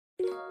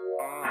Johnny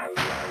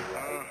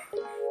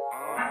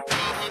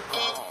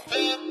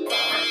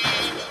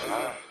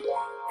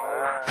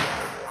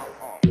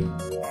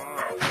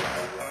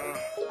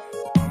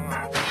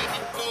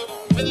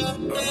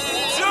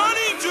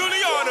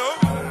Giuliano,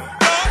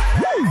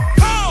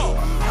 call.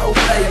 Oh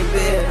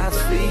baby, I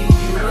see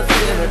you done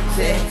sent a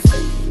text.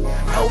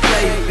 Oh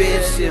baby,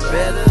 shit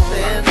better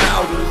than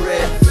all the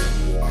rest.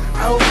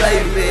 Oh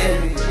baby,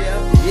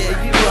 yeah,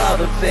 you are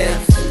the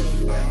best.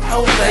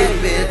 Oh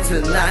baby,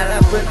 tonight I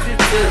put you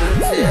to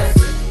the test.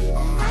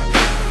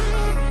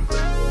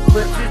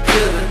 Put you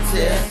to the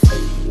test.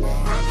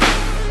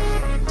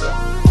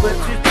 Put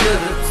you to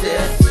the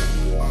test.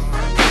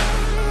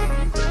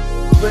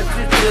 Put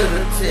you to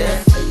the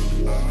test.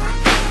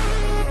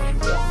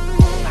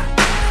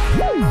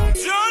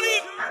 Johnny.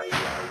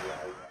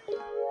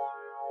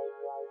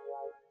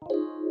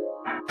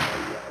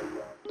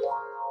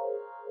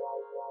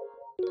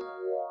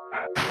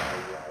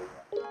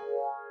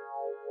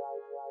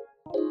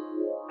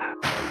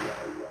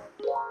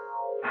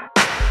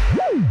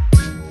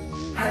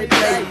 Hey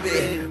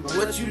baby,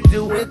 what you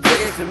doing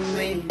texting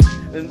me?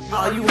 And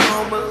are you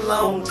home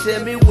alone?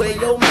 Tell me where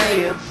your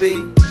man be.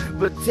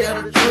 But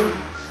tell the truth,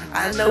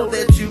 I know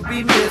that you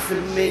be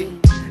missing me.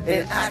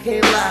 And I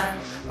can't lie,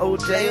 oh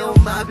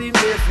damn, I be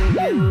missing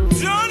you.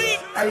 Johnny!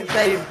 Hey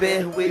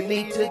baby, we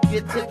need to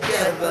get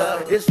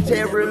together. It's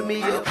tearing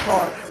me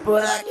apart,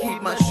 but I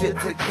keep my shit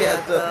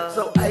together.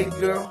 So hey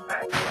girl,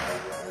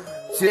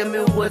 tell me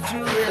what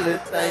you really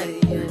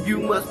think. You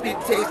must be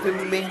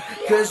texting me,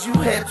 cause you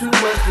had too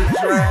much to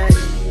drink.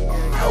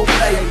 Oh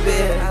baby,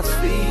 I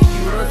see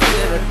you done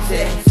sent a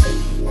text.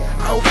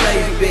 Oh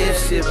baby,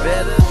 shit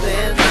better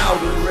than all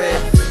the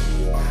rest.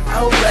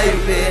 Oh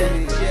baby,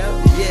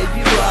 yeah,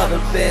 you are the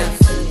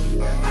best.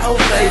 Oh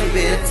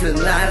baby,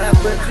 tonight I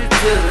put you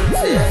to the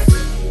test.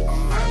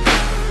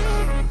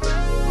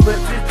 Put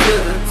you to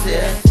the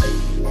test.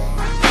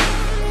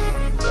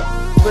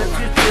 Put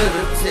you to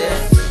the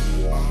test.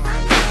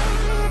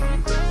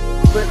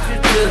 Put you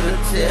to the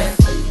test.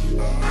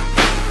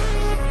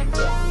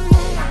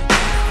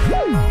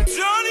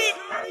 Johnny!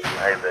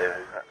 Hey baby,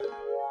 I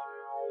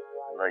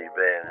know you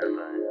bad and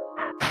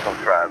everything. Come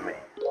try me.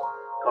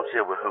 Come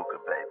chill with Huka,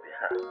 baby.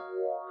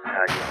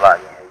 How you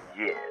like it?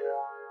 Yeah.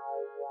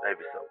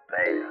 Baby so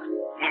bad.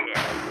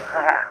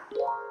 Yeah.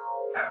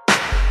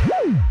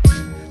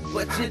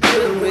 What you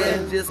doing?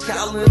 Just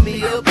calling me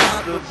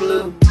about the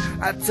blue.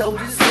 I told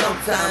you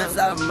sometimes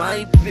I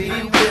might be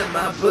with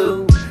my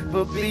boo,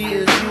 but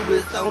being you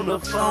is on the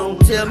phone.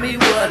 Tell me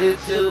what it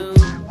do.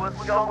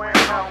 What's going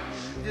on?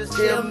 Just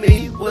tell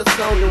me what's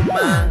on your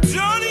mind.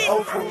 Johnny!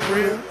 Oh, for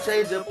real,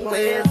 change your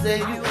plans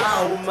and you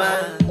all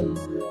mine.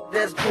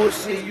 That's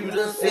bullshit, you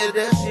done said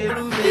that shit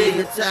a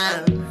million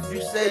times.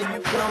 You say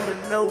you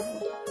coming over,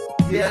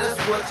 yeah, that's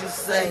what you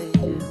say.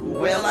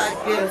 Well, I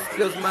guess,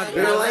 cause my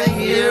girl ain't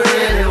here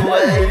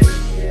anyway.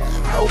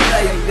 Oh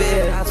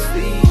baby, I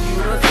see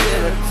you done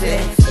sent a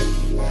text.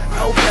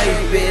 Oh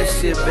baby,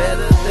 shit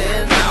better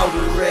than all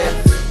the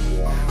rest.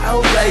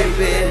 Oh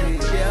baby,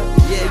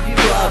 yeah, you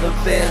are the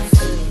best.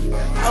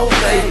 Oh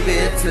baby,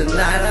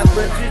 tonight I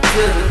put you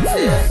to the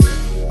test.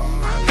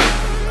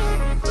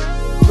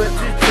 Put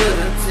you to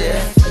the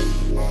test.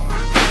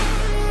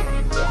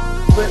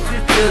 Put you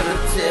to the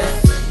test.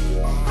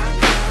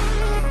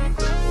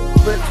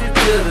 Put you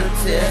to the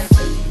test.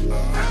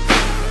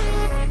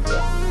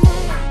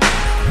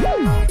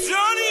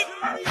 Johnny!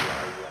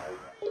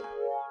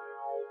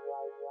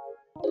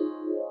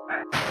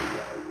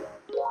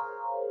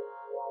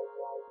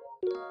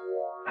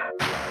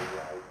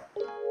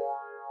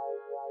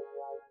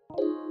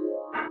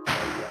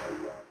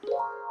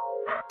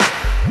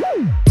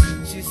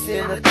 She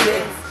sent a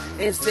text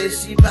and said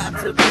she about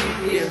to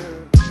be here.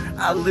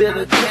 I lit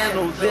a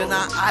candle, then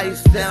I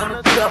iced down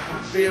a couple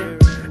beer.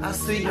 I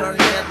see her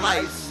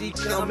headlights, she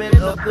coming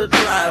up the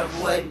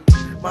driveway.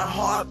 My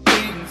heart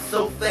beating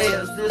so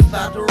fast, it's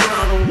about to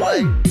run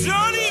away.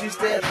 Johnny! She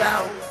stepped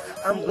out,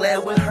 I'm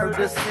glad with her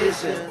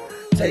decision.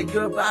 Take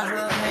her by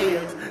her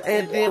hand,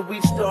 and then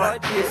we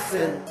start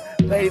kissing.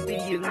 Baby,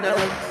 you know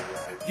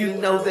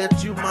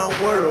that you my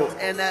world,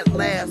 and at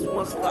last,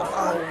 once for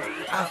all,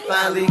 I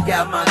finally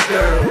got my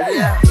girl,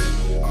 yeah.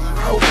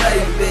 Oh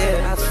baby,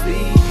 I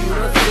see you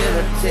done sent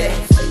a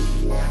text.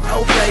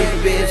 Oh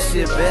baby,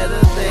 shit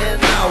better than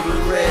all the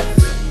rest.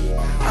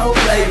 Oh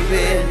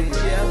baby,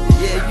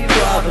 yeah, you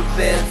are the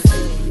best.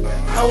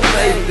 Oh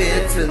baby,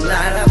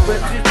 tonight I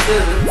put you to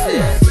the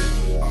test.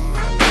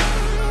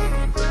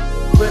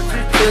 Put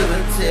you to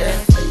the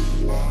test.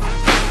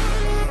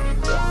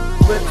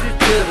 Put you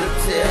to the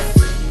test.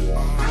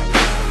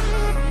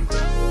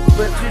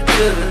 Put you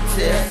to the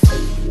test.